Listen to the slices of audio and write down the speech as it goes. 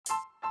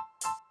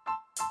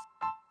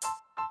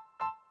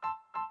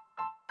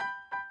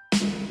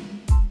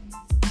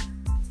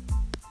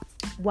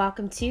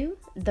Welcome to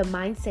the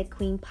Mindset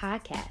Queen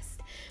podcast,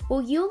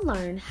 where you'll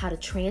learn how to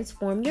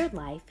transform your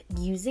life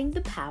using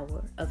the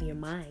power of your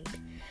mind.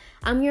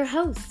 I'm your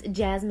host,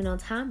 Jasmine L.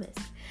 Thomas.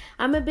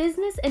 I'm a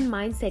business and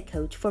mindset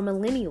coach for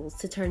millennials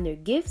to turn their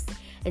gifts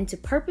into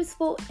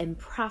purposeful and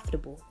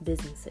profitable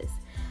businesses.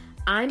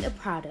 I'm a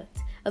product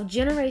of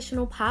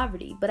generational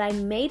poverty, but I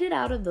made it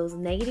out of those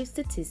negative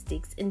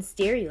statistics and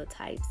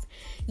stereotypes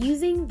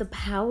using the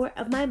power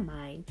of my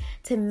mind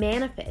to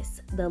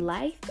manifest the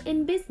life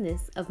and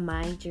business of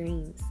my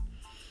dreams.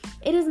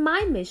 It is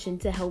my mission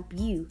to help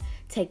you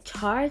take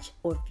charge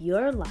of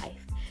your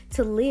life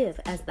to live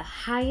as the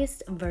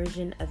highest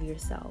version of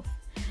yourself.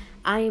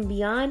 I am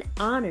beyond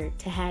honored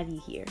to have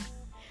you here.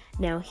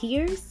 Now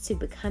here's to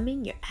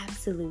becoming your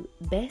absolute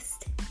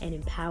best and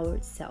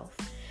empowered self.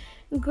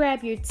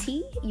 Grab your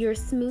tea, your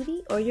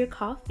smoothie, or your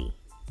coffee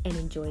and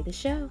enjoy the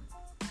show.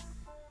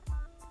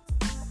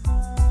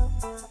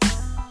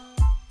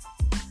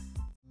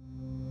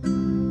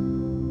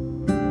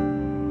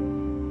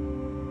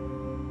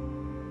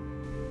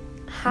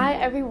 Hi,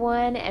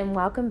 everyone, and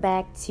welcome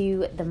back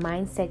to the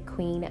Mindset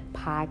Queen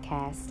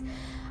podcast.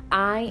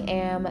 I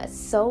am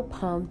so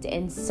pumped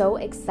and so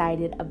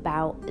excited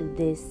about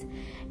this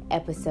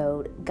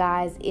episode.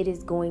 Guys, it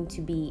is going to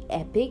be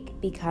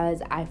epic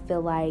because I feel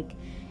like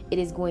it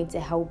is going to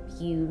help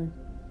you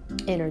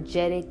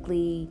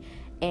energetically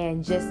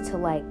and just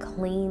to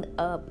clean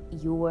up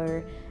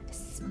your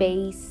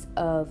space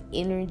of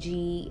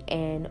energy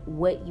and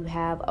what you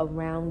have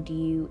around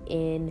you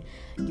in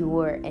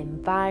your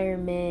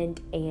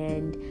environment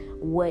and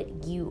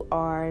what you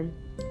are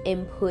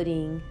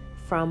inputting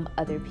from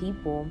other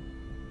people.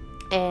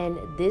 And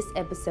this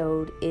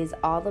episode is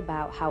all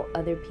about how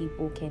other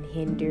people can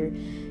hinder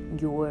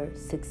your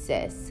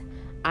success.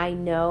 I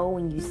know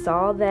when you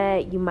saw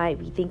that, you might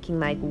be thinking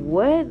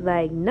what?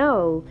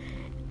 No,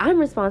 I'm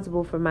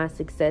responsible for my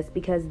success,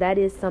 because that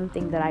is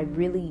something that I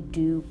really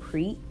do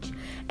preach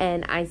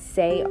and I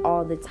say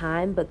all the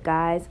time. But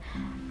guys,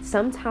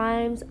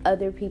 sometimes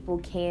other people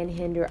can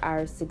hinder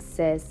our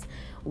success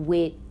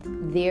with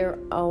their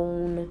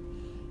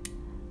own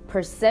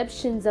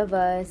perceptions of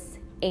us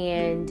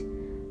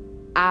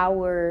and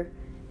our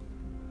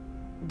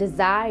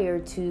desire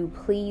to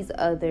please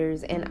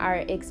others and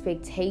our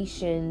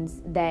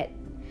expectations that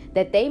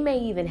they may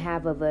even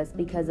have of us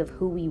because of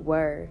who we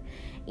were.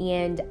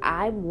 And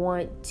I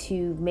want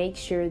to make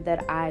sure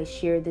that I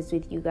share this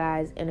with you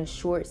guys in a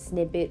short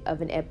snippet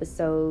of an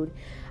episode.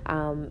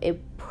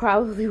 It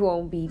probably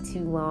won't be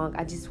too long.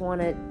 I just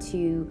wanted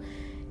to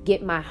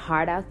get my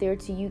heart out there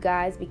to you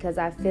guys, because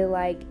I feel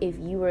like if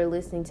you are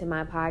listening to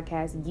my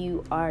podcast,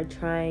 you are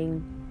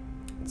trying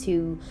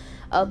to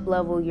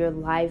up-level your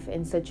life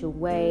in such a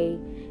way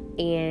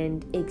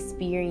and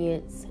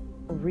experience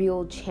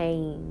real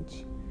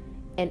change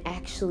and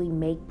actually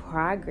make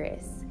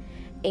progress.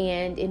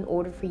 And in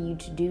order for you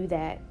to do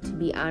that, to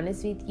be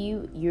honest with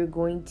you, you're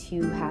going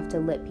to have to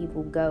let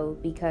people go,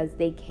 because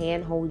they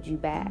can hold you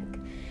back.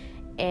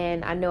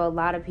 And I know a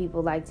lot of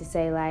people like to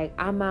say,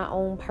 I'm my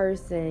own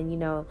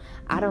person,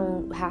 I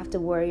don't have to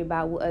worry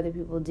about what other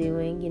people are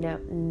doing,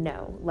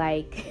 no,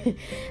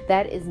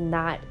 that is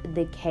not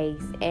the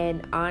case.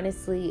 And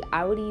honestly,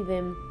 I would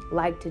even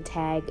like to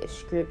tag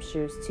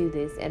scriptures to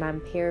this, and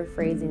I'm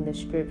paraphrasing the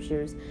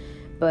scriptures,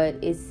 but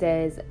it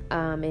says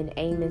in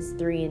Amos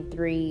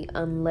 3:3,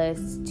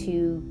 unless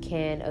two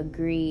can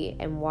agree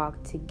and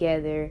walk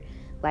together,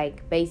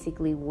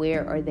 basically,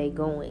 where are they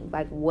going?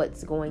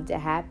 What's going to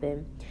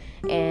happen?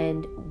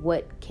 And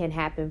what can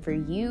happen for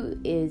you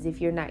is, if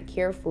you're not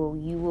careful,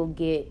 you will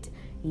get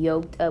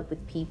yoked up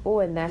with people.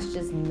 And that's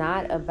just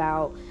not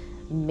about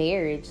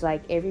marriage.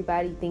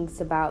 Everybody thinks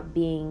about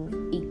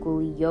being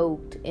equally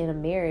yoked in a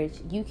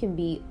marriage. You can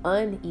be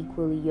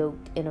unequally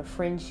yoked in a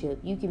friendship.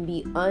 You can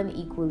be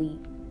unequally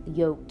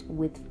yoked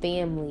with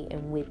family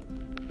and with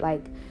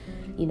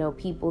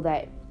people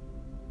that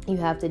you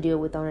have to deal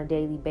with on a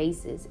daily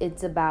basis.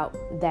 It's about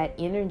that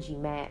energy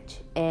match.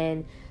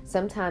 And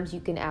sometimes you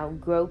can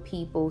outgrow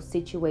people,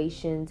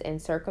 situations, and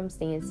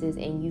circumstances,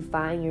 and you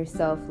find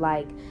yourself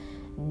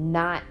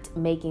not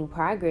making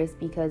progress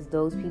because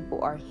those people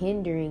are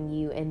hindering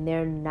you and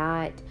they're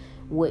not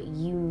what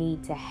you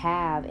need to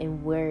have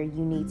and where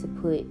you need to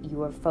put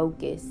your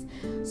focus.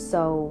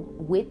 So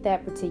with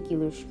that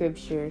particular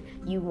scripture,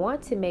 you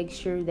want to make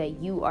sure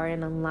that you are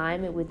in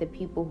alignment with the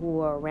people who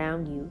are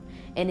around you.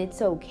 And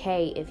it's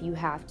okay if you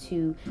have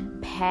to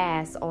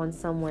pass on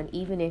someone,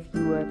 even if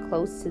you are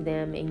close to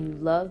them and you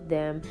love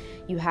them.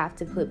 You have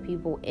to put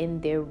people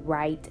in their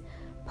right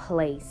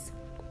place.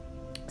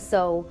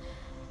 So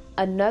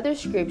another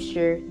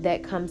scripture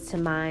that comes to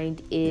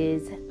mind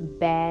is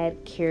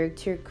bad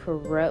character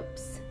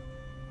corrupts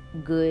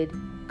good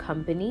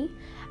company.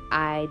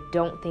 I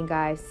don't think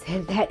I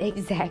said that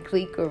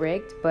exactly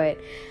correct, but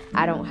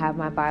I don't have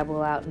my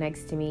Bible out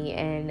next to me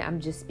and I'm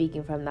just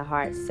speaking from the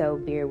heart, so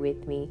bear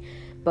with me.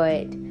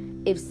 But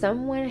if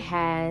someone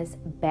has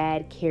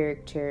bad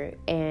character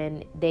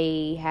and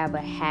they have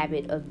a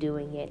habit of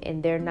doing it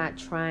and they're not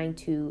trying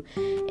to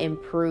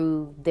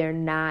improve, they're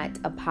not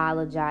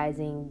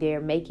apologizing,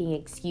 they're making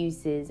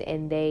excuses,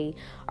 and they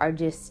are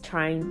just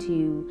trying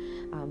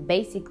to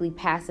basically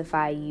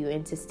pacify you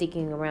into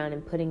sticking around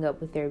and putting up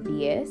with their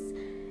BS,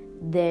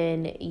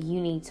 then you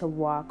need to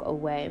walk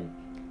away.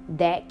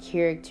 That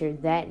character,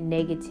 that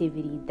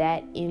negativity,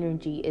 that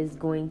energy is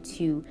going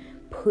to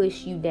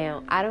push you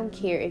down. I don't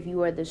care if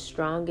you are the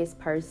strongest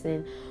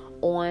person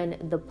on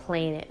the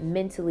planet,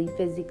 mentally,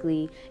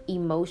 physically,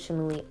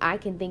 emotionally. I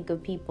can think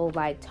of people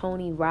like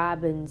Tony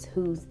Robbins,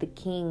 who's the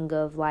king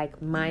of like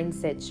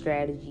mindset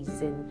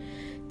strategies and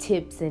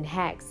tips and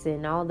hacks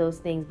and all those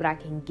things, but I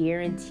can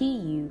guarantee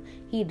you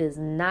he does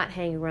not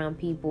hang around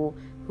people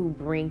who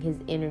bring his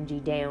energy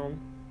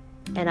down.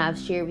 And I've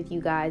shared with you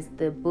guys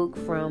the book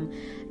from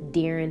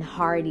Darren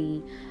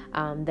Hardy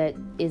that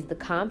is The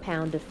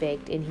Compound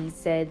Effect. And he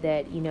said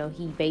that,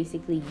 he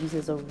basically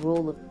uses a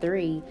rule of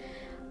 3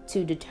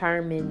 to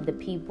determine the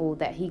people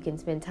that he can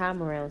spend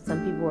time around.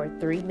 Some people are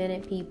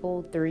 3-minute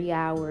people, 3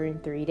 hour,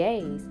 and 3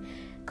 days.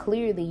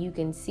 Clearly, you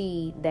can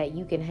see that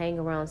you can hang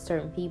around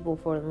certain people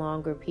for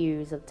longer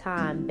periods of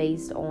time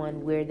based on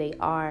where they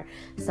are.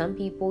 Some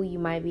people you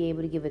might be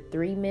able to give a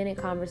 3-minute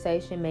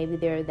conversation. Maybe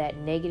they're that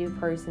negative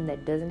person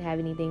that doesn't have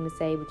anything to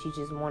say, but you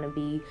just want to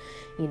be,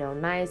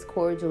 nice,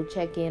 cordial,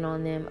 check in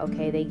on them.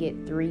 Okay, they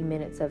get 3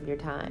 minutes of your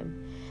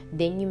time.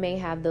 Then you may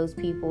have those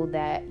people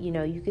that,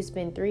 you could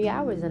spend 3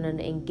 hours in an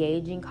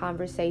engaging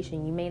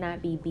conversation. You may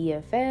not be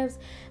BFFs,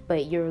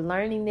 but you're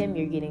learning them,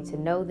 you're getting to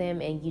know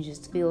them, and you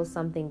just feel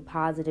something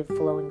positive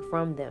flowing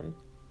from them.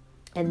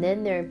 And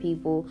then there are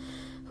people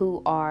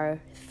who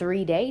are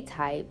 3-day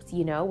types,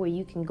 where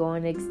you can go on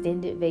an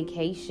extended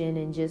vacation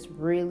and just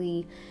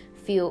really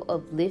feel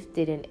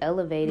uplifted and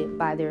elevated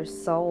by their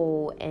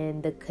soul,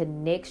 and the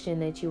connection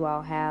that you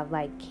all have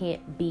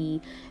can't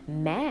be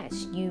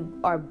matched. You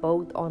are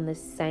both on the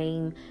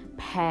same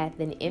path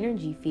and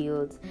energy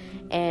fields.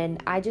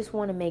 And I just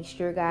want to make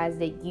sure, guys,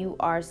 that you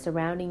are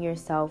surrounding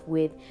yourself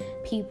with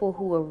people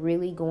who are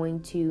really going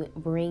to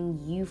bring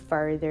you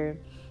further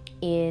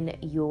in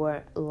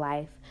your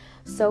life.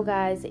 So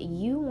guys,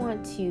 you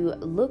want to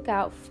look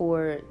out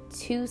for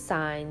 2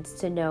 signs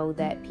to know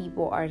that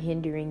people are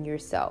hindering you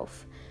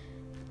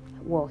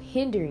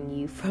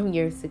from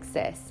your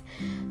success.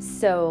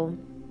 So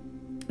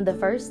the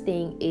first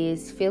thing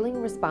is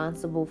feeling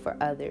responsible for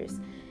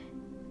others.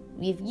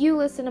 If you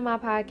listen to my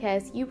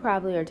podcast, you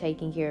probably are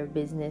taking care of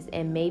business,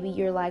 and maybe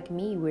you're like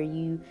me, where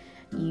you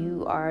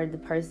are the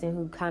person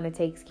who kind of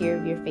takes care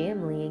of your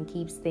family and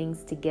keeps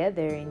things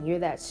together, and you're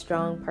that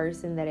strong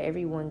person that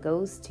everyone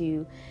goes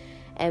to.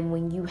 And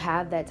when you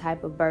have that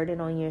type of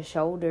burden on your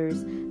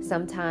shoulders,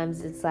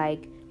 sometimes it's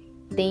like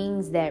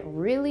things that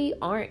really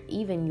aren't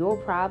even your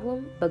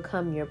problem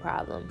become your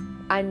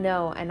problem. I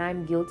know, and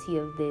I'm guilty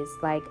of this.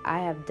 I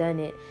have done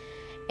it.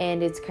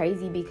 And it's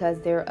crazy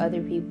because there are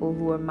other people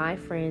who are my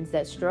friends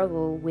that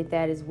struggle with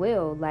that as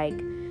well.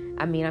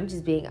 I'm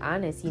just being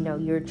honest.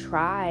 Your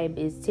tribe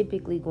is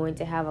typically going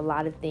to have a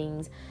lot of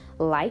things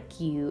like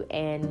you.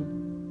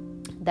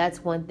 And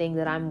that's one thing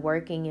that I'm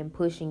working and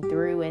pushing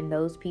through. And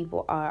those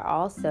people are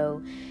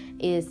also,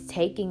 is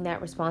taking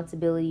that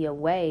responsibility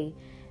away.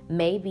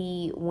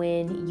 Maybe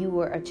when you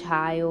were a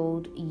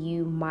child,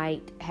 you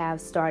might have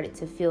started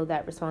to feel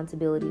that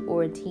responsibility,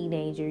 or a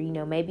teenager,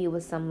 maybe it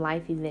was some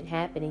life event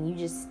happened and you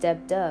just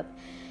stepped up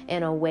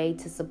in a way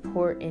to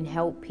support and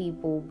help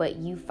people, but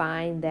you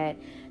find that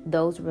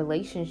those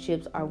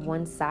relationships are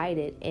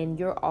one-sided and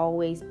you're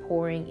always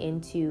pouring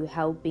into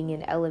helping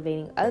and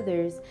elevating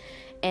others,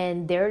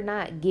 and they're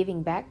not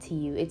giving back to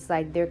you. It's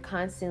like they're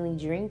constantly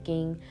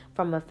drinking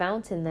from a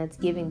fountain that's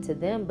giving to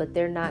them, but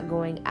they're not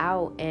going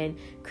out and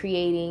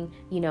creating,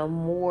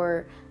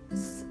 more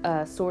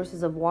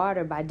sources of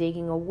water by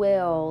digging a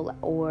well,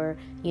 or,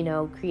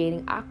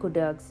 creating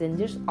aqueducts and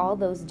just all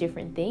those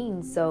different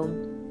things. So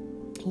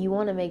you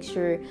want to make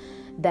sure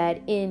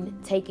that in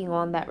taking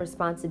on that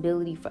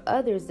responsibility for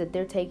others, that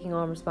they're taking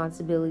on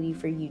responsibility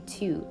for you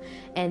too.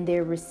 And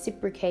they're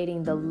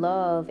reciprocating the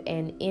love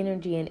and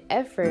energy and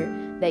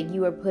effort that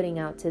you are putting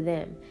out to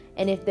them.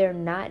 And if they're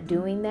not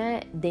doing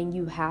that, then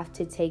you have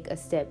to take a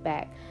step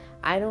back.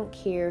 I don't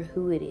care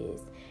who it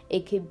is.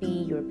 It could be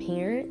your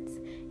parents.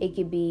 It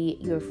could be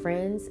your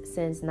friends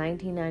since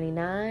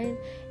 1999.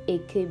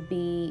 It could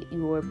be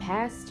your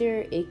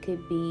pastor. It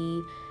could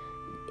be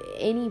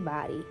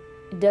anybody.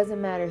 It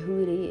doesn't matter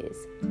who it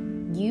is.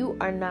 You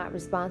are not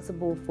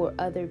responsible for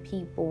other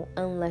people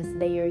unless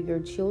they are your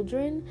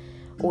children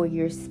or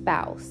your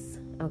spouse,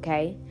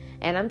 okay?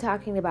 And I'm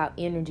talking about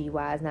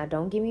energy-wise. Now,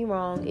 don't get me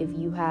wrong. If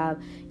you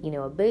have,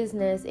 a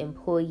business,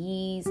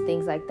 employees,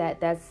 things like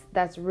that,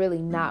 that's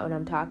really not what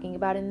I'm talking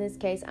about in this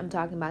case. I'm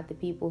talking about the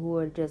people who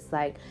are just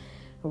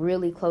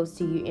really close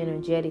to you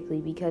energetically,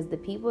 because the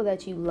people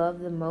that you love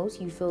the most,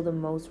 you feel the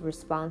most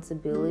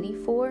responsibility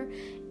for,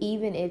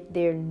 even if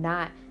they're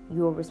not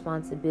your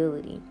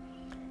responsibility.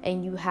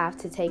 And you have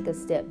to take a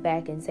step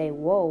back and say,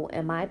 whoa,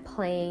 am I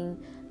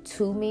playing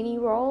too many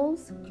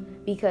roles,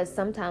 because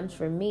sometimes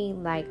for me,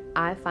 like,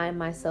 I find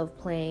myself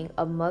playing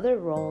a mother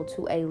role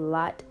to a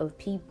lot of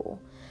people.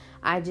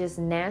 I just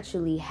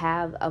naturally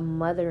have a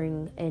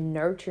mothering and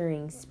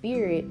nurturing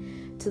spirit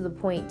to the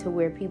point to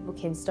where people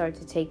can start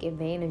to take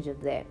advantage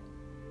of that.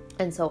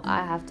 And so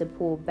I have to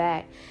pull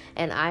back,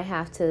 and I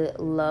have to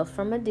love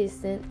from a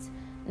distance.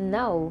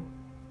 No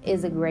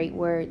is a great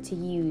word to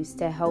use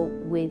to help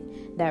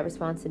with that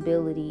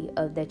responsibility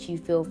of that you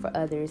feel for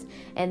others.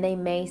 And they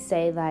may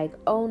say like,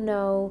 oh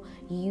no,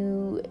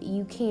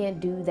 you can't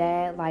do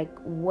that, like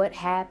what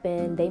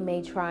happened? They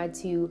may try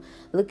to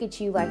look at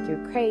you like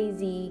you're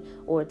crazy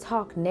or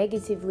talk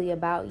negatively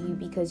about you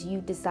because you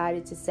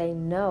decided to say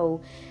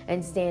no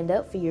and stand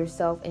up for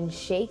yourself and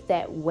shake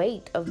that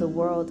weight of the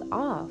world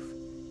off.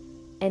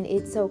 And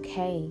it's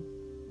okay.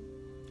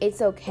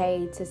 It's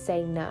okay to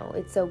say no.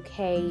 It's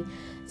okay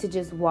to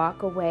just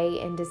walk away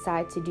and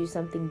decide to do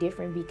something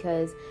different,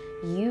 because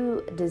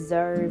you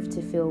deserve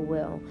to feel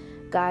well.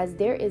 Guys,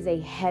 there is a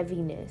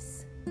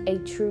heaviness, a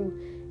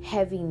true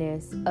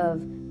heaviness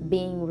of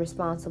being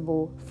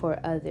responsible for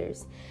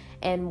others.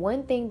 And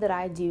one thing that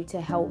I do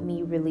to help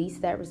me release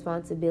that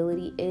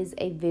responsibility is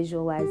a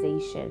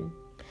visualization.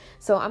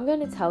 So I'm going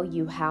to tell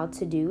you how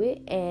to do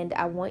it, and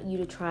I want you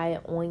to try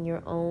it on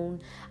your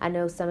own. I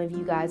know some of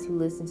you guys who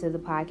listen to the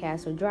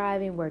podcast are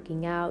driving,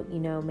 working out,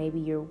 maybe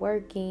you're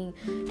working,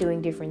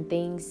 doing different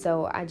things.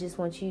 So I just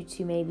want you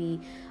to maybe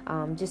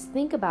just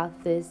think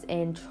about this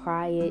and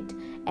try it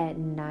at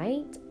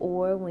night,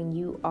 or when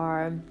you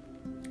are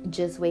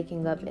just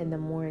waking up in the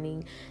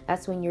morning.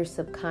 That's when your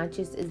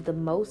subconscious is the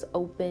most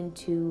open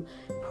to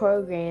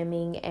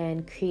programming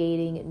and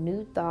creating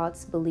new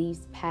thoughts,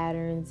 beliefs,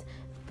 patterns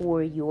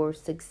for your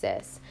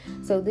success.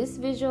 So this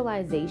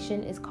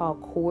visualization is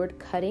called cord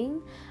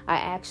cutting. I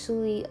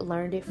actually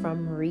learned it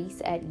from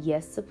Reese at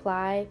Yes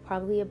Supply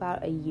probably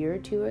about a year or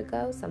two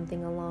ago,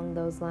 something along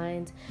those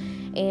lines.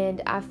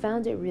 And I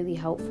found it really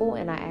helpful,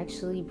 and I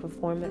actually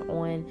perform it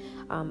on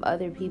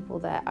other people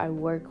that I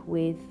work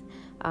with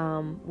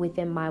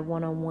within my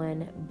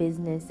one-on-one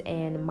business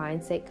and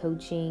mindset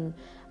coaching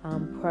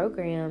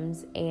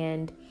programs.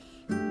 And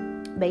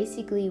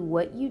basically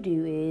what you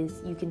do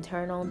is you can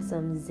turn on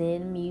some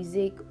Zen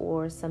music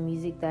or some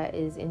music that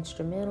is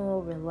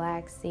instrumental,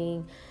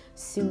 relaxing,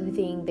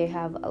 soothing. They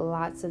have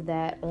lots of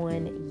that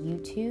on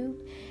YouTube.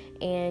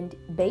 And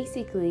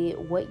basically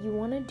what you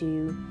want to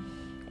do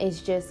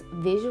is just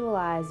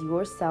visualize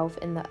yourself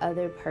and the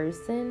other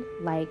person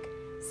like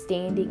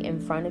standing in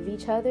front of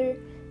each other,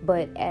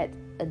 but at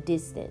a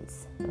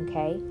distance,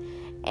 okay?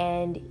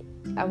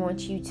 And I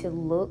want you to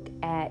look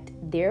at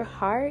their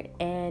heart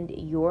and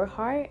your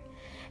heart,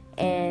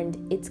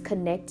 and it's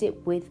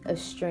connected with a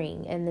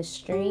string, and the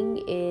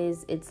string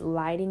it's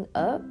lighting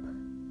up,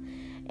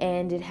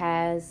 and it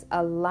has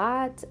a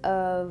lot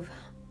of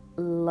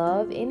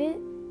love in it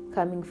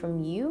coming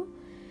from you,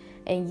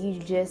 and you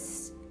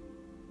just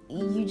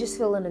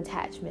feel an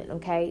attachment,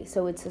 okay?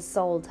 So it's a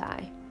soul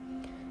tie.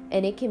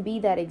 And it can be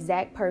that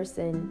exact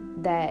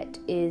person that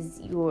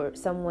is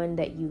someone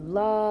that you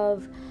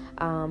love,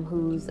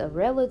 who's a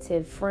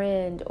relative,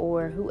 friend,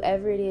 or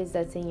whoever it is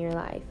that's in your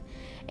life.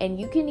 And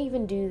you can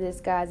even do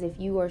this, guys, if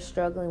you are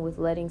struggling with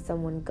letting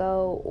someone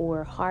go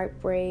or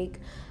heartbreak,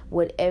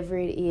 whatever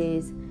it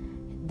is,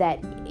 that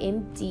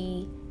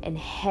empty and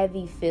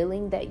heavy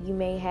feeling that you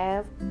may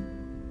have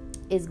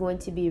is going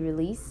to be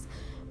released,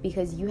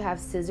 because you have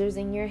scissors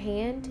in your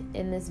hand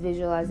in this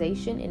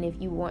visualization. And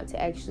if you want to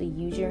actually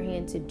use your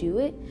hand to do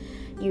it,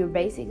 you're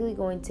basically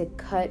going to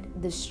cut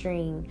the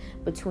string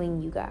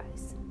between you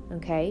guys,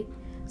 okay?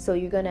 So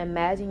you're going to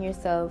imagine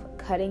yourself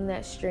cutting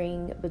that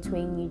string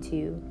between you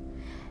two.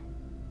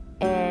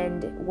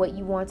 And what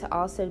you want to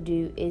also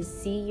do is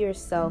see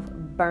yourself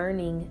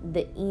burning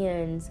the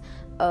ends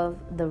of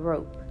the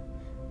rope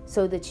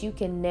so that you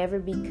can never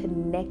be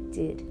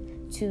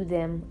connected to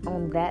them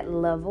on that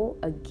level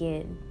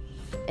again.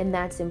 And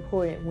that's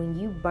important. When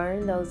you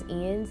burn those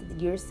ends,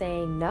 you're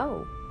saying,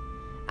 no,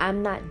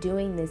 I'm not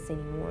doing this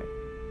anymore.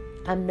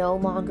 I'm no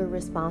longer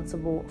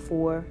responsible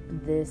for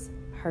this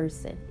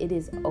person. It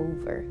is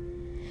over.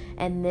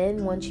 And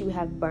then once you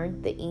have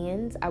burnt the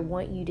ends, I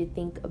want you to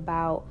think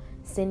about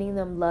sending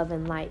them love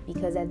and light,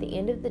 because at the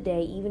end of the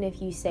day, even if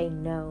you say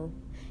no,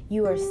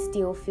 you are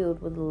still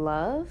filled with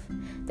love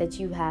that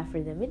you have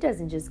for them. It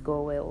doesn't just go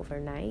away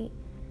overnight.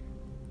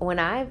 When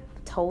I've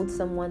told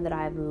someone that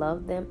I've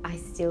loved them, I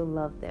still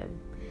love them,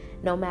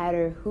 no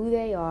matter who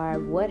they are,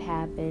 what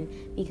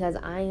happened, because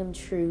I am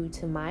true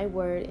to my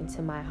word and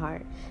to my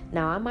heart.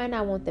 Now, I might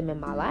not want them in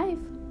my life,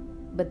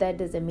 but that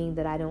doesn't mean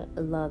that I don't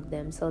love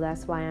them. So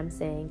that's why I'm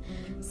saying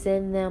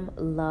send them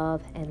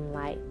love and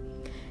light.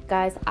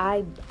 Guys,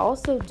 I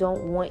also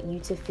don't want you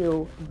to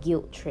feel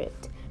guilt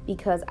tripped,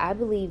 because I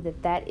believe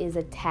that is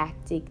a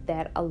tactic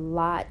that a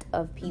lot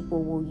of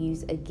people will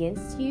use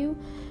against you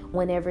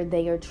whenever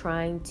they are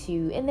trying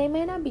to, and they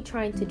may not be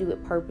trying to do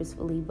it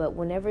purposefully, but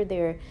whenever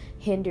they're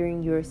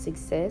hindering your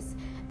success,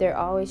 they're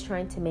always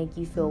trying to make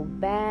you feel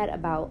bad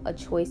about a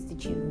choice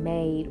that you've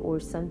made or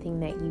something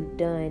that you've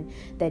done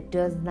that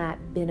does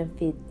not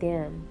benefit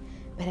them.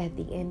 But at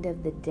the end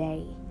of the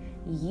day,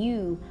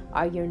 you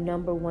are your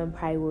number one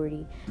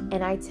priority.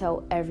 And I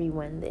tell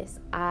everyone this.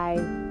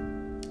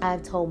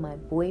 I've told my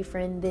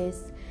boyfriend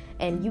this,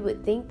 and you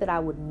would think that I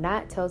would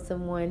not tell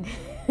someone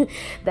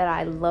that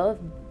I love,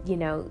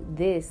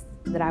 this,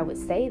 that I would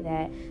say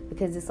that,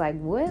 because it's like,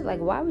 what? Like,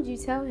 why would you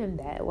tell him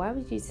that? Why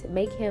would you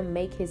make him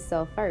make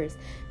himself first?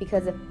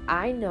 Because if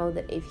I know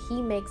that if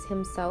he makes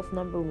himself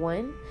number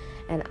one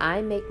and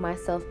I make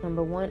myself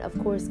number one, of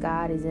course,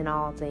 God is in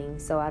all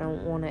things. So I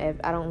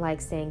don't like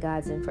saying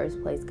God's in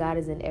first place. God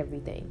is in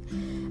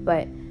everything.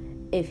 But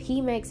if he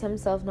makes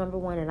himself number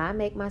one and I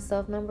make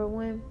myself number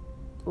one,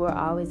 we're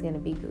always going to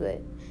be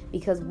good,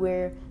 because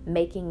we're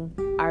making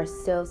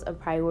ourselves a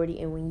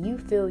priority. And when you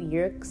fill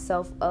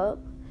yourself up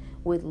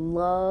with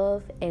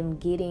love and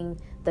getting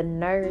the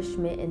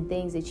nourishment and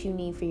things that you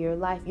need for your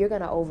life, you're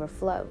going to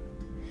overflow.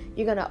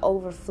 You're going to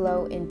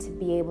overflow and to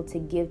be able to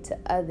give to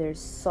others,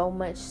 so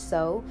much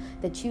so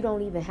that you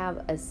don't even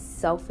have a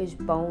selfish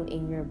bone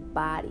in your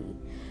body.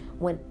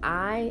 When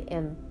I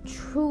am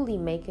truly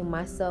making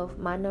myself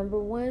my number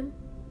one,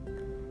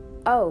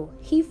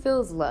 he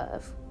feels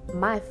love.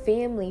 My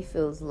family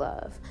feels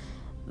love.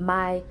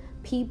 My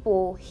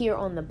people here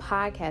on the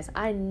podcast,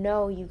 I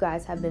know you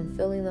guys have been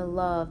feeling the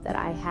love that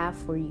I have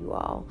for you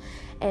all.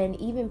 And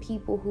even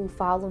people who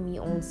follow me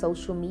on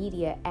social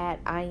media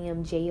at I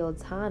am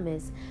JL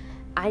Thomas,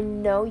 I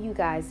know you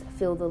guys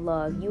feel the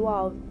love. You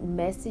all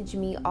message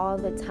me all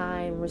the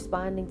time,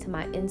 responding to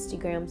my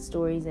Instagram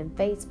stories and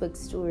Facebook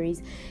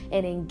stories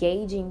and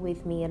engaging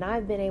with me. And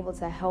I've been able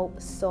to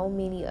help so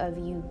many of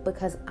you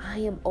because I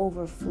am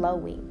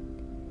overflowing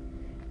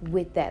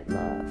with that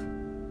love.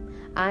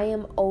 I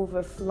am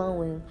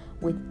overflowing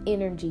with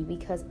energy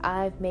because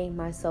I've made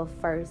myself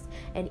first.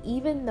 And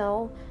even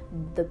though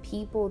the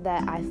people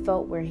that I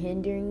felt were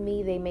hindering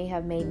me, they may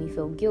have made me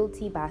feel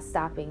guilty by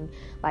stopping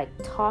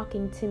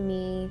talking to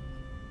me,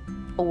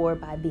 or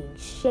by being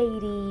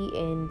shady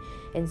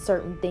in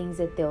certain things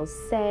that they'll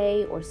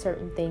say or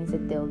certain things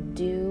that they'll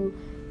do,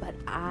 but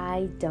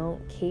I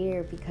don't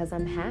care, because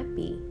I'm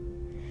happy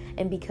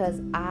and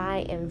because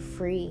I am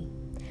free.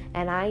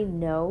 And I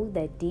know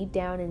that deep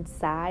down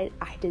inside,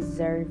 I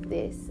deserve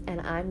this, and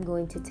I'm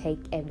going to take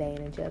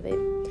advantage of it.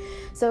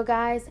 So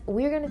guys,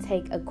 we're going to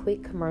take a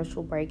quick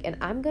commercial break, and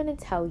I'm going to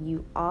tell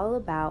you all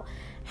about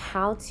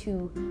how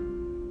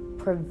to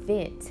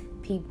prevent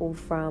people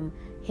from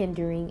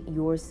hindering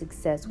your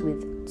success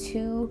with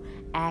 2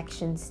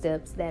 action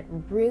steps that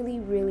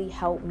really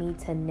help me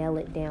to nail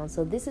it down.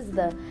 So this is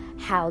the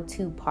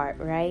how-to part,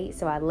 right?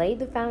 So I laid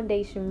the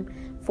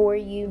foundation for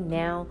you.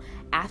 Now,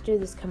 after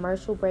this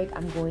commercial break,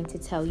 I'm going to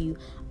tell you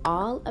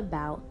all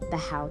about the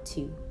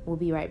how-to. We'll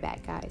be right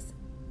back, guys.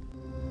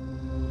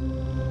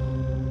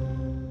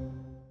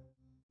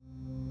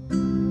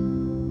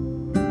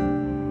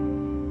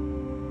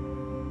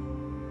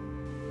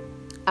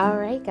 All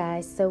right,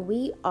 guys, so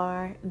we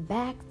are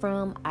back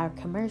from our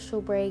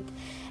commercial break,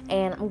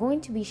 and I'm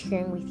going to be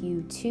sharing with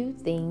you 2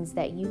 things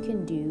that you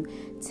can do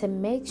to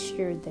make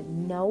sure that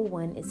no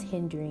one is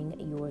hindering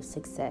your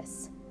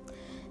success.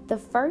 The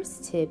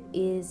first tip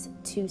is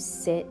to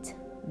set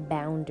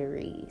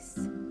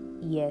boundaries.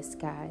 Yes,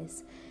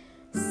 guys,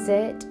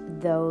 set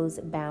those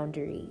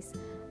boundaries.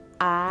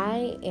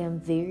 I am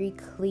very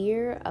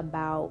clear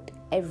about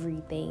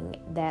everything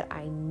that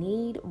I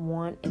need,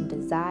 want, and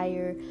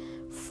desire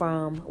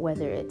from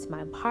whether it's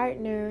my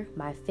partner,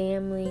 my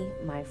family,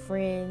 my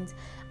friends.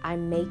 I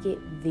make it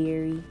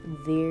very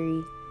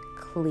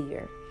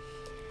clear.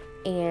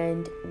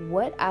 And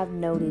what I've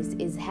noticed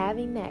is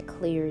having that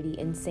clarity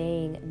and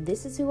saying,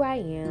 this is who I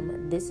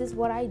am, this is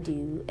what I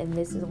do, and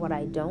this is what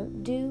I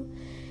don't do.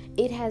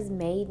 It has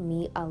made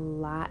me a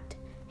lot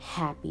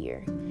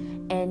happier,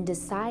 and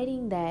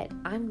deciding that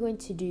I'm going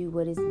to do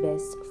what is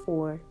best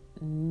for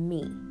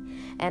me.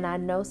 And I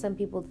know some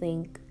people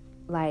think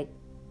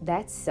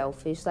that's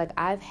selfish.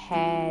 I've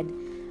had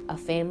a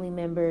family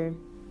member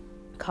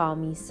call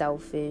me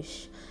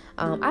selfish.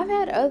 I've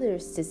had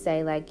others to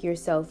say you're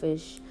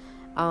selfish.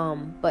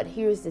 But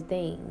here's the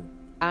thing.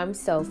 I'm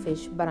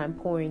selfish, but I'm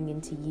pouring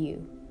into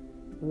you.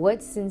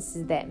 What sense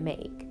does that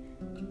make?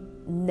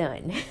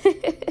 None.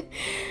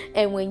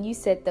 And when you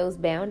set those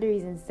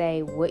boundaries and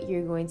say what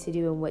you're going to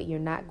do and what you're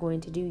not going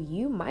to do,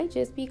 you might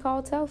just be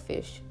called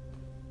selfish.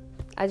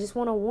 I just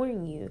want to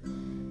warn you.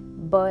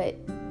 But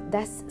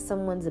that's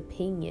someone's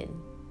opinion.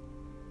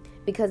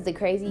 Because the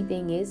crazy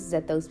thing is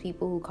that those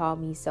people who call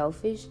me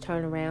selfish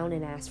turn around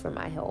and ask for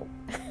my help.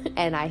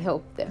 And I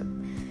help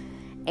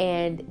them.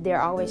 And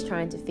they're always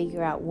trying to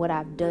figure out what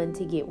I've done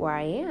to get where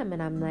I am.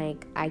 And I'm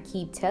like, I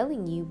keep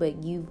telling you,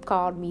 but you've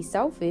called me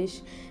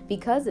selfish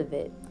because of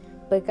it.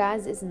 But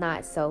guys, it's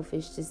not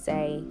selfish to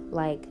say,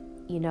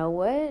 you know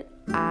what?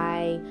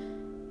 I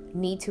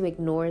need to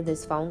ignore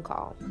this phone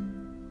call.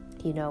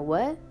 you know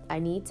what? I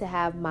need to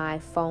have my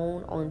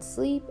phone on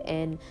sleep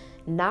and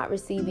not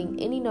receiving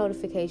any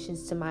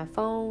notifications to my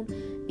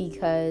phone,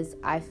 because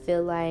I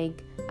feel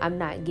like I'm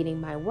not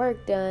getting my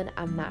work done.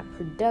 I'm not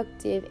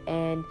productive,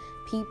 and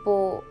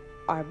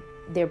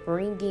they're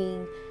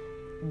bringing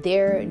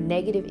their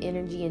negative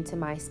energy into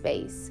my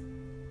space.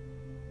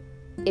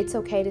 It's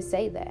okay to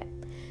say that.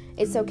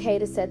 It's okay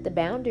to set the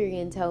boundary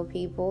and tell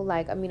people,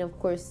 like, I mean, of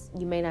course,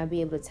 you may not be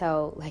able to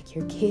tell, like,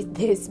 your kid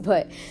this,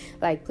 but,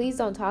 like, please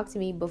don't talk to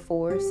me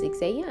before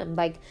 6 a.m.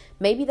 Like,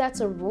 maybe that's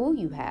a rule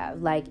you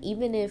have. Like,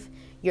 even if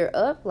you're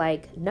up,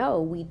 like,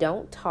 no, we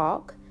don't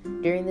talk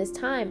during this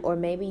time. Or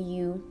maybe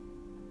you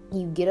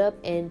get up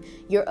and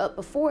you're up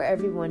before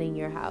everyone in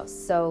your house.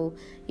 So,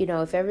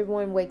 if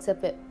everyone wakes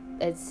up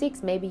at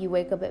 6, maybe you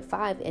wake up at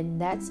 5, and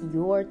that's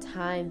your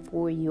time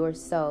for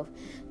yourself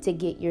to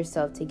get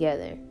yourself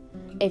together.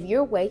 If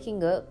you're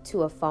waking up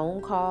to a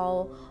phone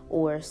call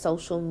or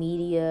social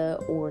media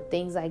or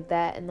things like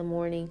that in the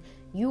morning,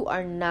 you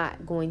are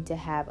not going to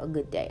have a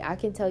good day. I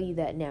can tell you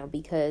that now,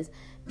 because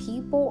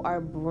people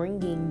are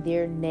bringing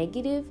their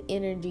negative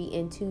energy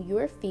into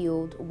your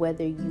field,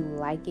 whether you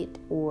like it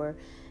or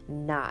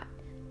not.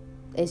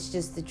 It's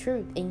just the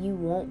truth, and you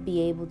won't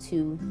be able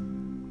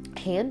to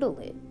handle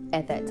it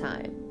at that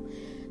time.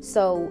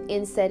 So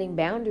in setting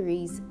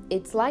boundaries,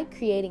 it's like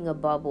creating a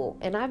bubble.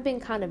 And I've been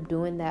kind of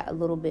doing that a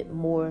little bit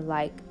more,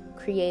 like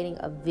creating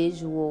a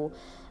visual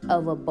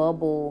of a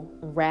bubble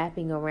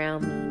wrapping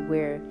around me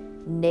where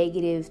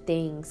negative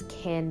things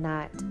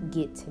cannot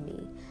get to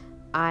me.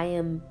 I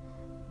am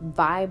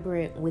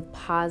vibrant with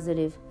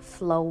positive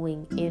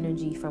flowing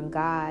energy from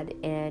God,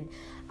 and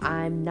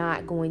I'm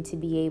not going to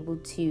be able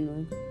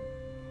to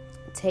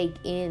take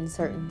in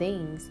certain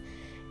things.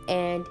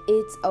 And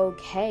it's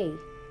okay.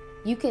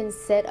 You can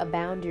set a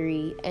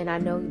boundary, and I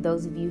know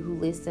those of you who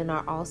listen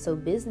are also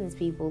business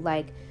people.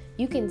 Like,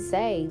 you can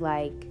say,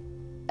 like,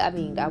 I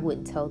mean, I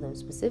wouldn't tell them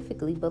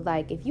specifically, but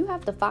like, if you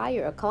have to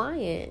fire a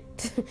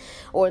client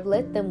or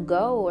let them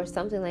go or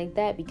something like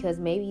that because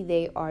maybe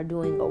they are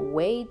doing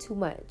way too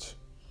much,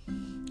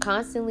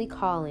 constantly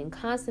calling,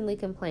 constantly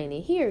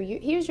complaining,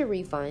 here's your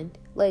refund,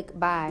 like,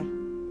 bye,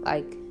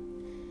 like,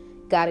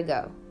 gotta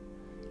go.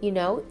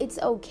 It's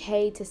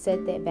okay to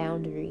set that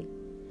boundary.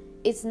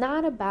 It's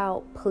not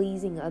about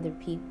pleasing other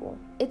people.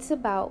 It's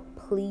about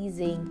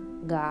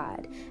pleasing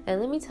God.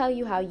 And let me tell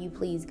you how you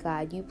please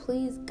God. You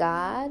please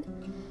God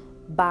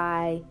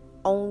by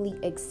only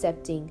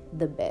accepting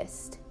the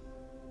best.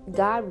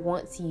 God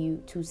wants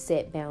you to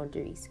set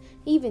boundaries.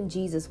 Even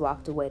Jesus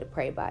walked away to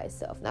pray by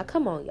himself. Now,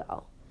 come on,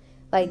 y'all.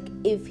 Like,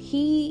 if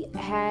he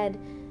had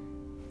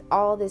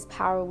all this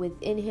power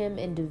within him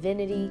and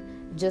divinity,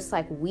 just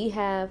like we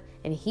have,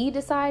 and he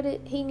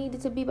decided he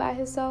needed to be by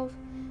himself,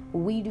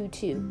 we do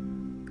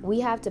too. We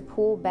have to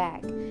pull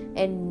back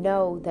and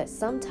know that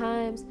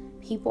sometimes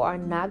people are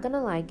not going to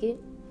like it,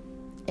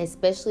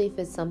 especially if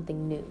it's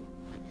something new.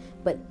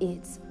 But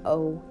it's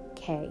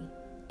okay.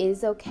 It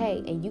is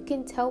okay. And you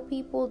can tell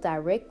people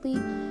directly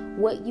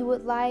what you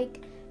would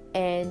like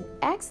and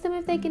ask them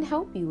if they can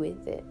help you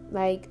with it.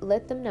 Like,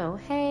 let them know,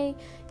 hey,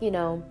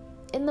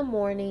 in the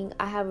morning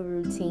I have a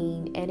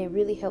routine and it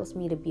really helps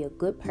me to be a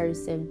good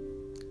person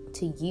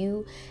to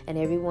you and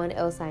everyone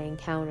else I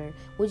encounter.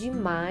 Would you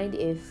mind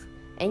if,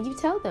 and you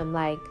tell them,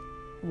 like,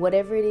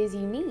 whatever it is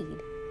you need.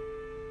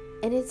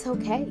 And it's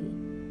okay.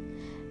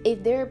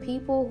 If there are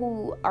people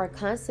who are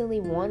constantly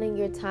wanting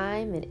your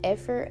time and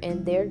effort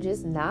and they're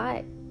just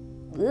not,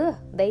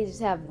 they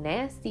just have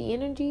nasty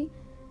energy,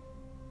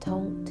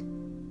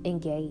 don't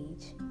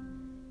engage.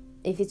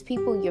 If it's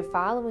people you're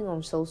following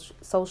on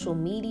social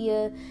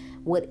media,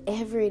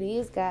 whatever it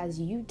is, guys,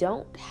 you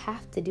don't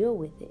have to deal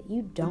with it.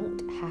 You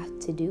don't have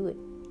to do it.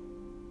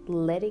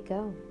 Let it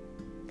go.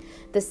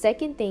 The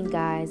second thing,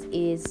 guys,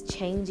 is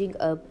changing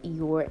up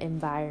your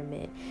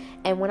environment.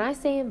 And when I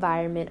say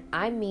environment,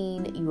 I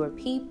mean your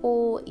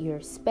people,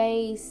 your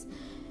space,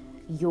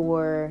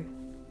 your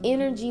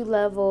energy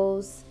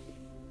levels,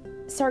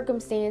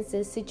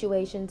 circumstances,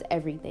 situations,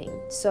 everything.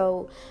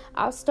 So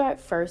I'll start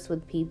first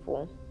with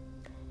people.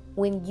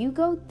 When you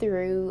go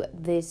through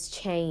this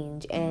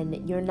change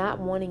and you're not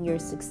wanting your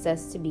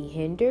success to be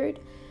hindered,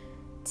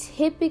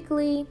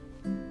 typically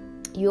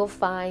you'll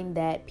find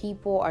that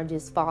people are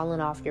just falling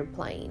off your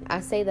plane. I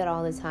say that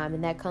all the time,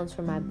 and that comes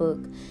from my book,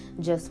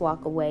 Just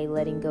Walk Away,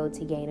 Letting Go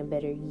to Gain a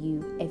Better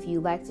You. If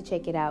you'd like to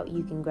check it out,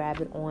 you can grab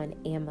it on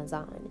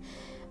Amazon.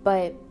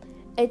 But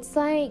it's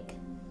like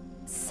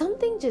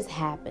something just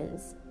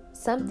happens.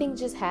 Something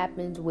just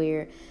happens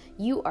where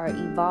you are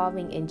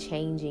evolving and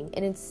changing.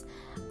 And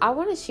I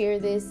want to share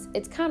this.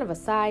 It's kind of a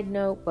side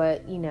note,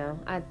 but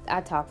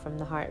I talk from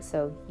the heart.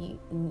 So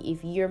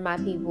if you're my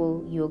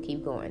people, you'll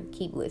keep going,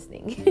 keep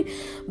listening.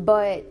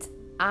 But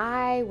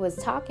I was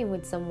talking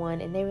with someone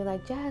and they were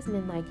like,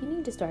 Jasmine, like, you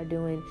need to start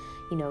doing,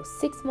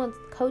 6-month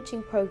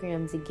coaching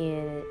programs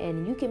again.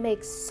 And you can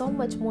make so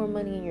much more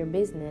money in your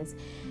business.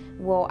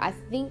 Well, I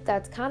think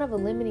that's kind of a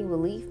limiting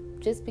belief.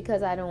 Just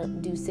because I don't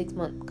do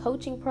 6-month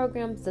coaching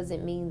programs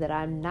doesn't mean that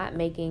I'm not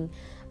making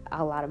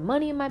a lot of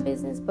money in my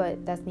business,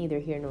 but that's neither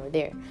here nor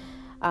there.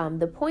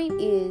 The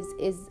point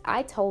is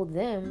I told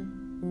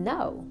them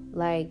no,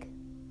 like,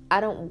 I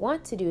don't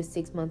want to do a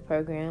 6-month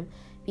program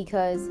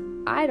because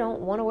I don't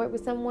want to work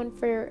with someone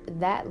for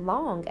that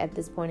long at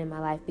this point in my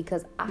life,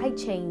 because I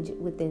change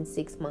within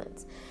 6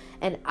 months,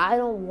 and I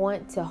don't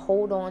want to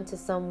hold on to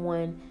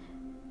someone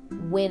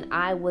when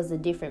I was a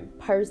different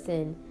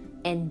person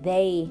and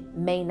they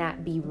may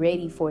not be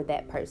ready for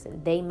that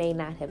person. They may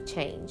not have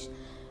changed.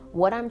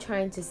 What I'm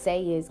trying to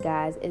say is,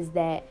 guys, is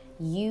that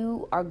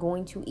you are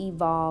going to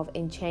evolve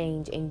and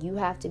change, and you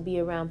have to be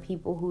around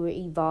people who are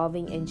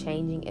evolving and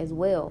changing as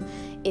well.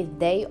 If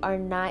they are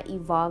not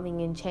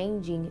evolving and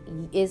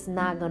changing, it's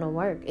not going to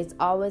work. It's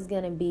always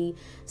going to be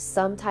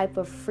some type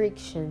of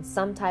friction,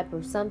 some type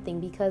of something,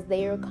 because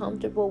they are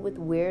comfortable with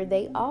where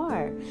they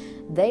are.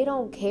 They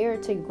don't care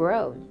to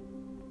grow.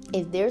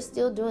 If they're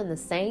still doing the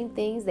same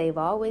things they've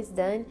always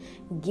done,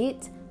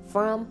 get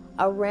from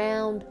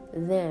around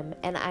them.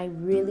 And I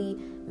really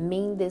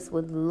mean this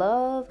with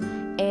love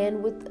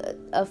and with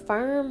a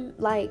firm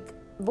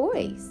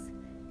voice.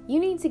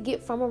 You need to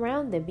get from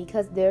around them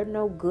because they're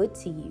no good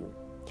to you.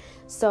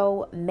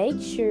 So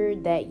make sure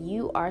that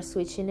you are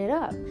switching it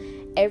up.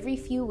 Every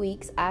few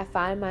weeks, I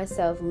find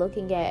myself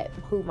looking at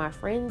who my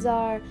friends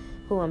are,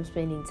 who I'm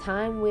spending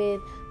time with,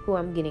 who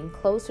I'm getting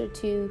closer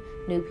to,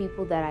 new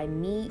people that I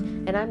meet,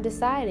 and I'm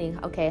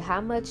deciding, okay,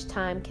 how much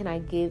time can I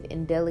give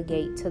and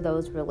delegate to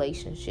those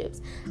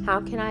relationships?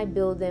 How can I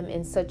build them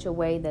in such a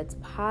way that's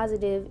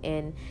positive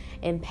and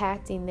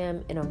impacting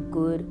them in a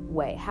good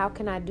way? How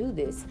can I do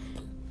this?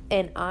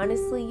 And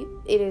honestly,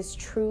 it has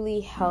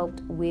truly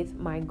helped with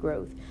my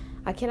growth.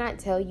 I cannot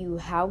tell you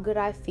how good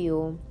I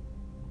feel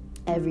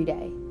every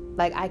day.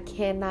 Like, I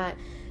cannot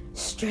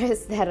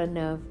stress that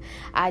enough.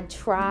 I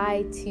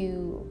try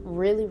to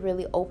really,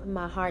 really open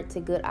my heart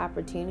to good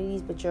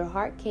opportunities, but your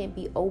heart can't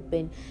be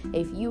open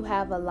if you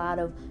have a lot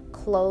of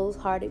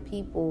closed-hearted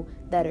people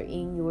that are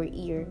in your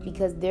ear,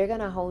 because they're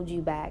going to hold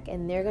you back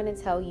and they're going to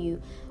tell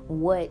you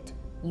what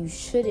you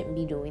shouldn't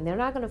be doing. They're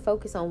not going to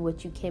focus on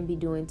what you can be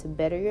doing to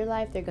better your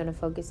life. They're going to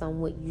focus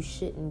on what you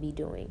shouldn't be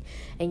doing.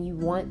 And you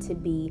want to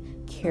be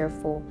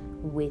careful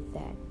with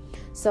that.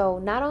 So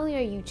not only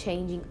are you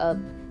changing up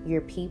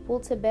your people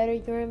to better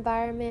your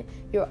environment,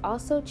 you're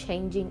also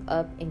changing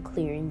up and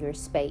clearing your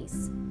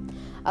space.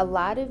 A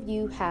lot of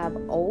you have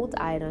old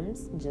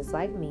items, just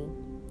like me,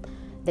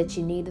 that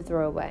you need to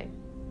throw away.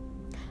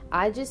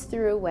 I just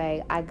threw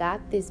away. I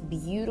got this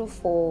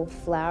beautiful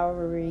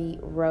flowery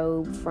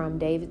robe from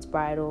David's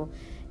Bridal.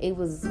 It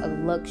was a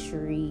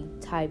luxury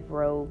type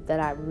robe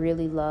that I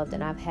really loved,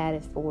 and I've had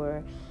it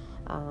for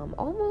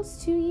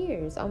almost 2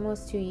 years.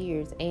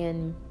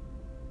 And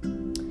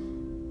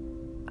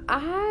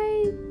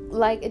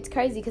it's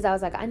crazy because I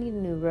was like, I need a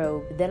new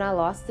robe. Then I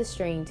lost the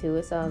string to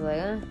it, so I was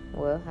like,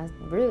 well, I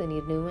really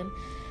need a new one.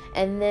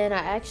 And then I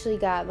actually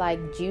got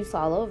juice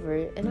all over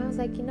it, and I was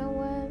like, you know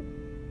what?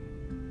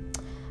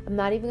 I'm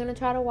not even going to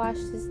try to wash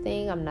this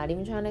thing. I'm not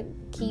even trying to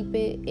keep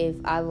it. If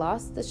I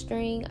lost the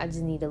string, I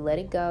just need to let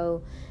it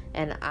go.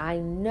 And I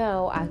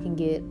know I can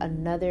get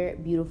another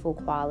beautiful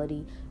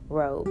quality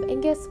robe.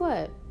 And guess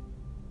what?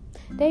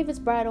 David's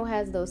Bridal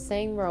has those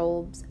same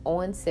robes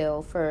on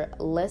sale for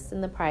less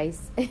than the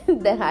price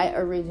that I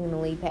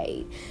originally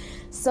paid.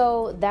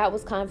 So that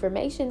was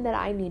confirmation that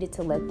I needed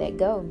to let that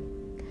go.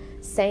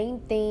 Same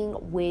thing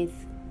with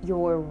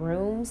your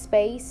room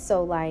space.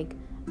 So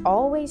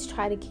always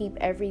try to keep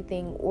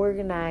everything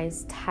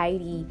organized,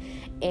 tidy,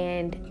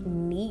 and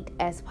neat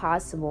as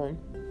possible.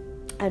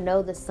 I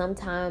know that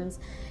sometimes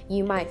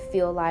you might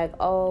feel like,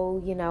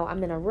 oh,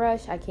 I'm in a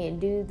rush. I can't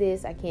do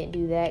this. I can't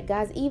do that.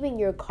 Guys, even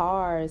your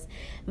cars.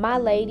 My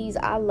ladies,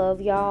 I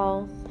love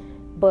y'all,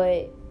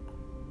 but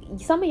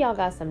some of y'all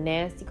got some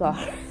nasty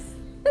cars.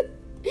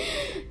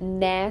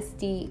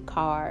 Nasty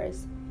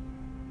cars.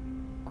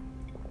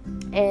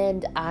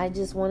 And I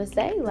just want to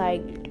say,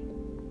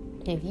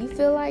 if you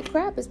feel like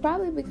crap, it's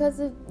probably because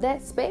of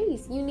that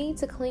space. You need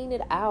to clean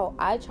it out.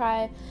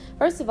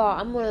 First of all,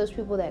 I'm one of those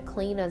people that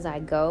clean as I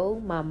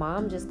go. My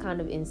mom just kind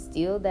of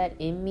instilled that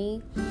in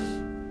me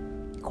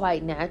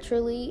quite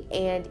naturally,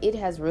 and it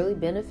has really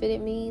benefited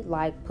me.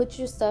 Put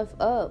your stuff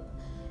up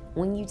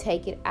when you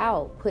take it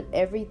out. Put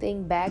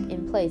everything back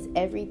in place.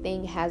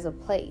 Everything has a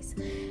place.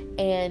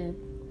 And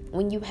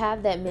when you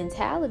have that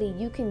mentality,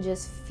 you can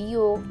just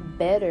feel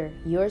better.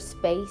 Your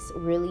space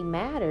really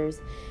matters.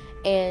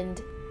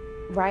 And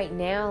right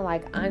now,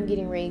 I'm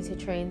getting ready to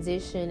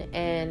transition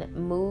and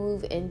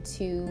move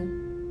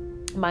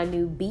into my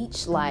new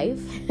beach life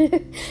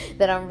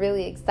that I'm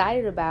really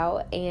excited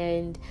about.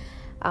 And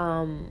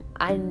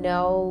I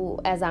know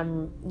as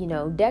I'm,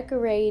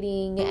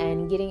 decorating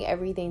and getting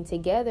everything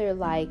together,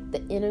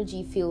 the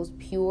energy feels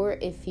pure.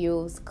 It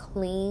feels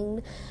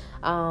clean.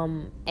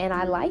 And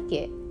I like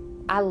it.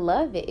 I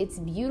love it. It's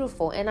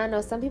beautiful. And I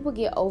know some people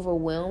get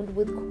overwhelmed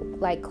with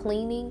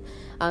cleaning.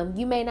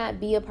 You may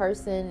not be a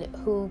person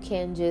who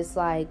can just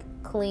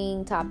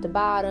clean top to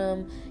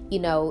bottom,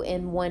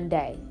 in one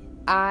day.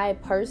 I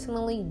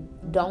personally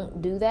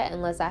don't do that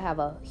unless I have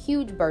a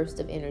huge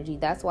burst of energy.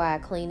 That's why I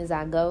clean as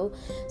I go,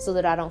 so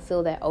that I don't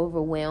feel that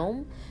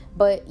overwhelm.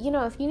 But,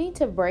 if you need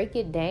to break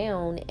it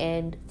down,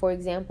 and for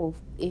example,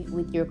 if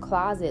with your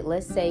closet,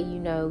 let's say, you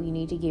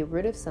need to get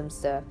rid of some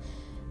stuff,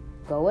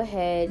 go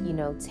ahead,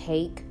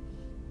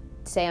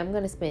 say I'm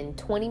going to spend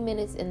 20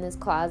 minutes in this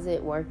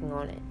closet working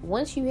on it.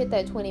 Once you hit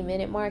that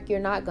 20-minute mark, you're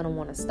not going to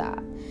want to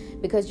stop,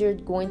 because you're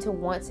going to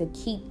want to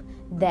keep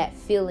that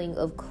feeling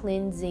of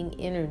cleansing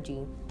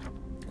energy.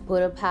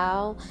 Put a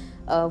pile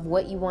of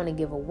what you want to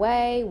give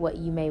away, what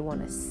you may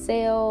want to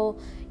sell,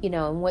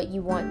 and what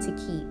you want to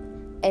keep,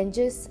 and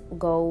just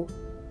go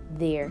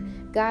there.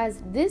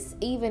 Guys, this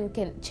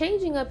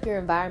changing up your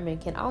environment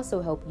can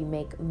also help you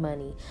make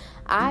money.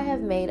 I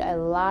have made a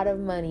lot of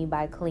money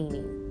by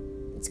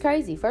cleaning. It's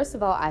crazy. First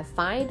of all, I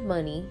find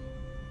money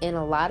in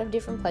a lot of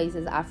different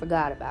places I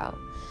forgot about.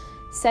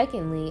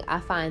 Secondly, I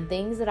find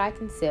things that I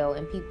can sell,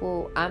 and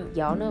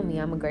y'all know me,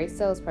 I'm a great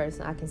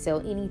salesperson. I can sell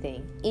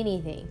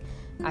anything.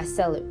 I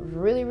sell it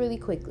really, really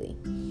quickly.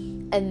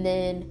 And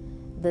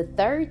then the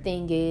third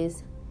thing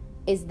is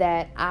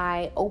that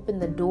I open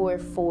the door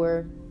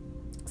for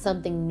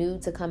something new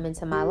to come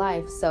into my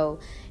life. So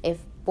if,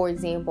 for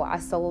example, I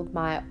sold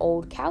my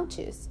old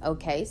couches,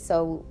 okay,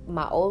 so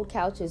my old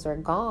couches are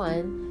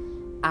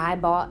gone, I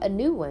bought a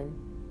new one.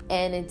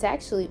 And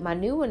my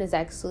new one is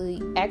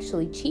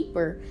actually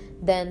cheaper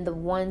than the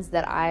ones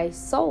that I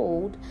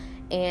sold,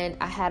 and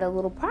I had a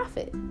little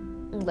profit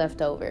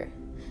left over.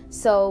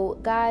 So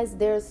guys,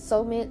 there's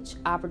so much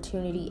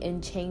opportunity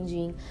in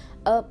changing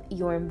up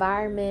your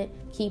environment,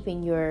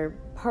 keeping your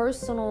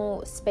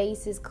personal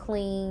spaces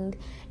cleaned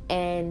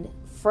and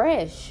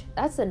fresh.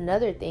 That's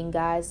another thing,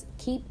 guys.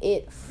 Keep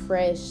it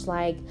fresh.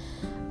 Like,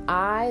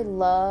 I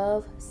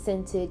love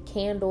scented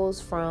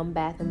candles from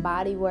Bath and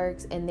Body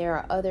Works, and there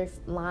are other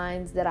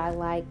lines that I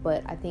like,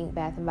 but I think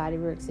Bath and Body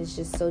Works is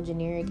just so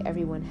generic.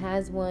 Everyone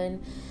has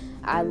one.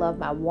 I love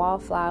my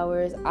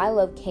wallflowers. I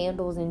love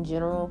candles in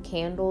general.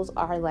 Candles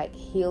are like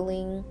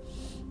healing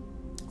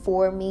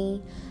for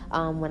me.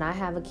 When I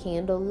have a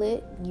candle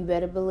lit, you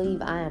better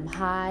believe I am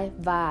high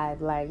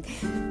vibe,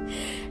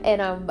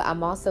 and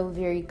I'm also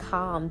very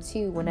calm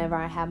too whenever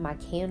I have my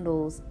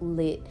candles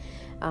lit.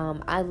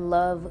 I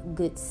love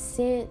good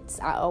scents.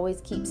 I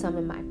always keep some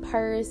in my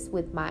purse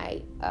with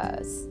my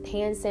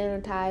hand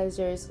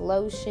sanitizers,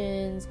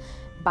 lotions,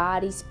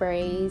 body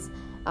sprays,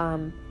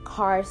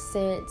 car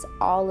scents,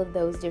 all of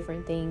those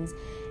different things.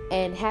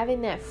 And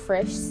having that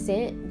fresh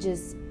scent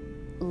just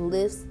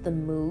lifts the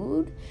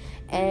mood.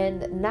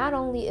 And not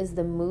only is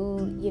the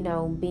mood,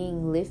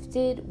 being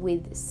lifted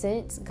with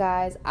scents,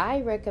 guys,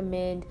 I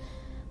recommend,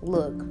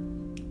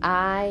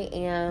 I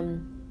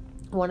am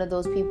one of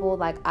those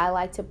people, I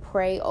like to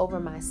pray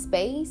over my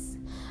space.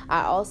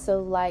 I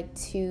also like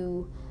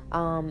to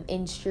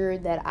ensure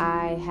that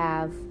I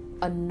have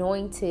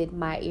anointed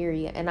my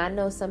area. And I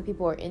know some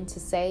people are into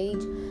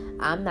sage.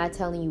 I'm not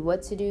telling you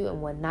what to do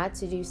and what not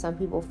to do. Some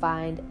people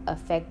find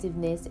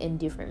effectiveness in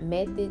different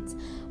methods,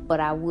 but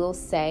I will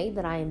say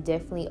that I am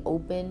definitely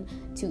open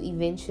to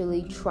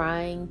eventually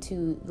trying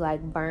to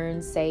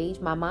burn sage.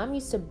 My mom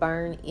used to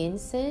burn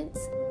incense.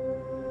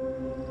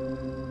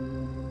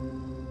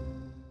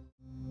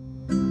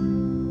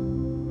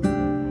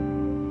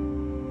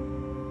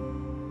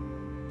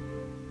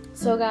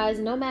 So guys,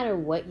 no matter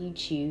what you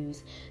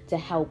choose to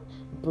help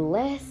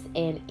bless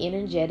and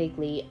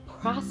energetically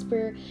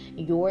prosper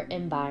your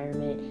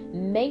environment,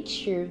 make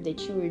sure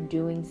that you are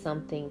doing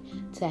something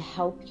to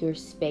help your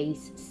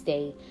space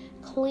stay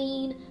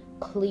clean,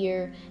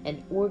 clear,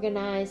 and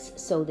organized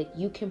so that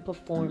you can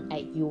perform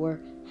at your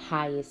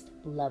highest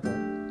level.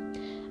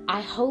 I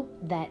hope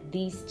that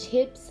these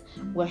tips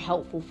were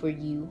helpful for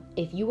you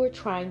if you are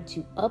trying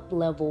to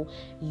up-level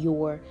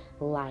your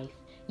life.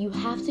 You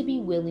have to be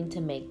willing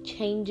to make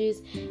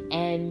changes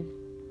and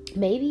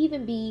maybe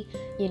even be,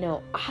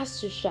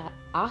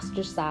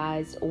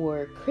 ostracized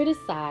or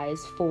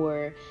criticized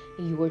for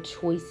your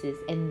choices,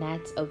 and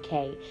that's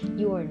okay.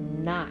 You are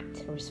not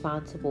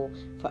responsible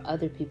for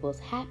other people's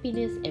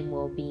happiness and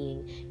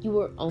well-being. You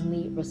are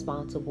only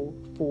responsible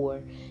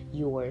for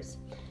yours.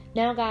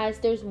 Now, guys,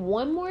 there's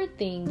one more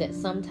thing that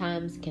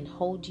sometimes can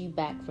hold you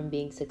back from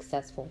being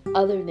successful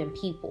other than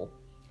people,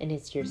 and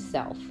it's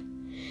yourself.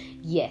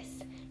 Yes.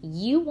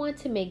 You want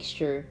to make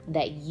sure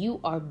that you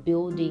are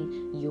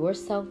building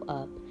yourself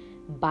up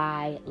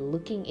by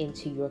looking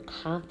into your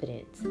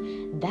confidence.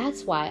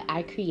 That's why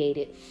I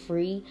created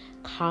free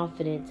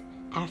confidence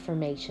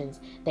affirmations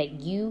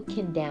that you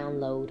can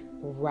download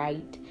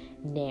right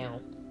now.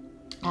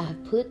 I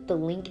have put the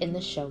link in the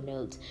show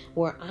notes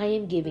where I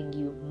am giving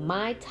you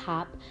my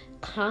top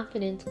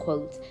confidence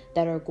quotes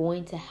that are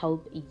going to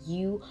help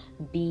you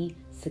be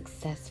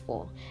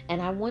successful.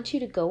 And I want you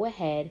to go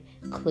ahead,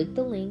 click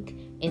the link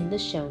in the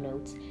show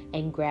notes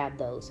and grab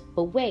those.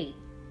 But wait,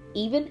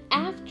 even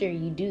after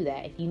you do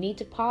that, if you need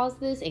to pause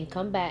this and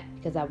come back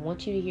because I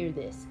want you to hear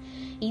this,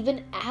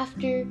 even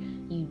after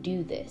you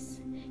do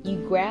this,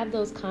 you grab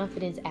those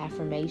confidence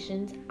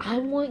affirmations, I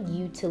want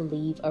you to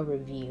leave a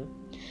review.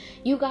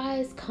 You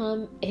guys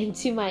come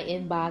into my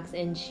inbox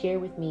and share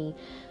with me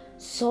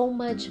so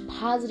much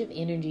positive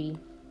energy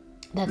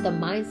that the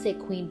Mindset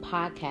Queen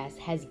podcast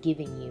has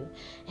given you.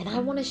 And I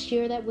want to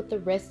share that with the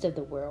rest of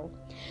the world.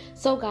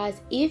 So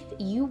guys, if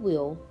you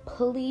will,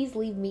 please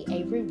leave me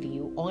a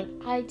review on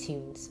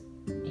iTunes.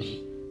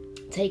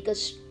 Take a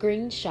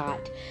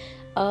screenshot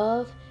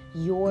of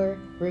your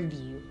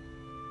review.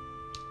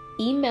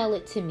 Email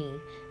it to me,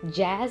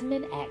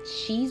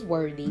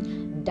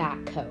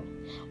 jasmine@shesworthy.co.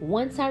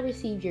 Once I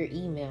receive your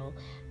email,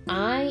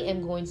 I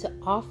am going to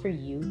offer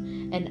you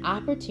an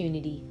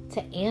opportunity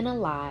to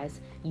analyze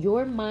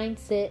your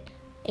mindset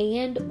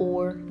and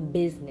or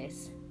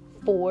business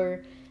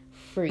for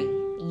free.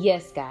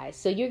 Yes, guys.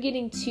 So you're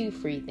getting 2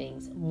 free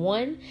things.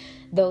 1,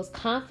 those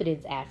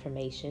confidence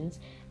affirmations,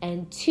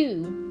 and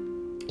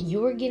 2,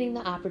 you're getting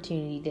the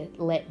opportunity to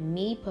let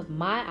me put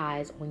my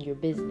eyes on your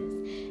business.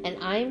 And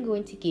I am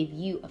going to give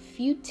you a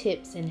few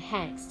tips and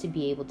hacks to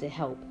be able to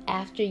help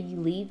after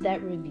you leave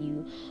that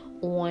review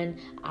on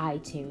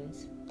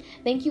iTunes.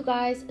 Thank you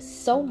guys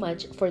so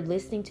much for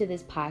listening to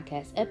this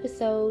podcast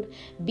episode.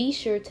 Be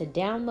sure to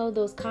download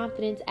those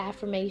confidence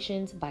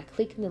affirmations by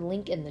clicking the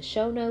link in the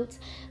show notes.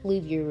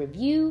 Leave your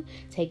review,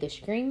 take a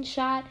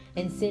screenshot,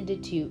 and send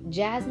it to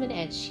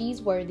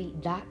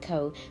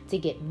jasmine@shesworthy.co to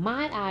get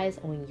my eyes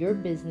on your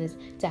business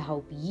to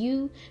help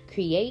you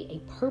create a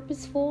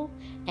purposeful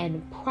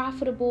and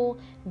profitable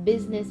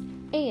business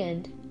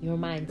and your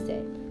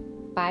mindset.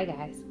 Bye,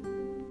 guys.